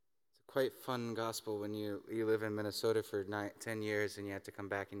quite fun gospel when you live in Minnesota for 10 years and you have to come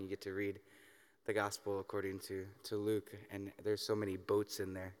back and you get to read the gospel according to Luke, and there's so many boats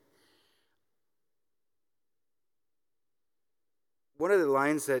in there. One of the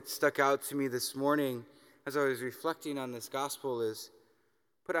lines that stuck out to me this morning as I was reflecting on this gospel is,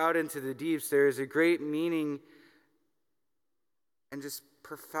 put out into the deeps. There is a great meaning and just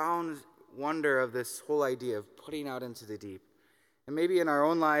profound wonder of this whole idea of putting out into the deep. And maybe in our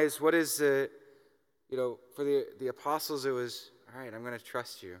own lives, what is for the apostles, it was, all right, I'm going to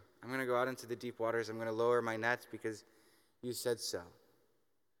trust you. I'm going to go out into the deep waters. I'm going to lower my nets because you said so.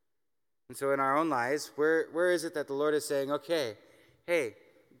 And so in our own lives, where is it that the Lord is saying, okay, hey,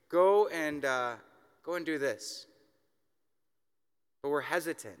 go and do this. But we're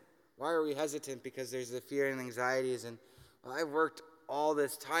hesitant. Why are we hesitant? Because there's the fear and anxieties. And I've worked all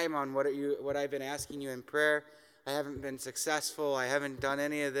this time on what I've been asking you in prayer. I haven't been successful. I haven't done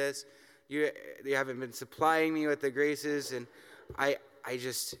any of this. You haven't been supplying me with the graces, and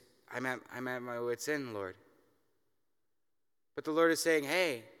I'm at my wit's end, Lord. But the Lord is saying,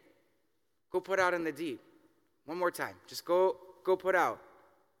 hey, go put out in the deep. One more time. Just go put out.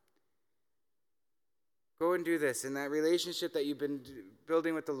 Go and do this. In that relationship that you've been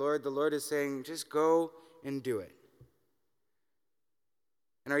building with the Lord is saying, just go and do it.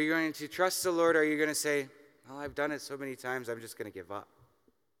 And are you going to trust the Lord, or are you going to say, well, I've done it so many times, I'm just going to give up?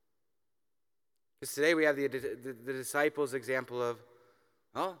 Because today we have the disciples' example of,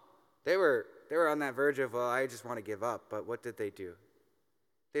 they were on that verge of, I just want to give up. But what did they do?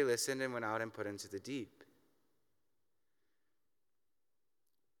 They listened and went out and put into the deep.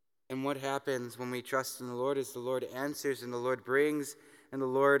 And what happens when we trust in the Lord is the Lord answers, and the Lord brings, and the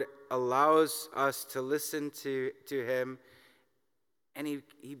Lord allows us to listen to him, and he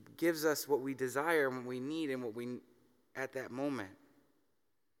gives us what we desire and what we need and what we at that moment.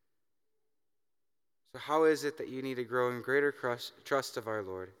 So how is it that you need to grow in greater trust of our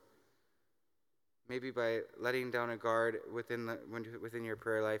Lord? Maybe by letting down a guard within your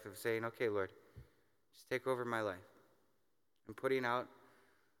prayer life of saying, okay, Lord, just take over my life. I'm putting out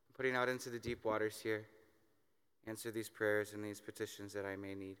into the deep waters here. Answer these prayers and these petitions that I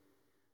may need.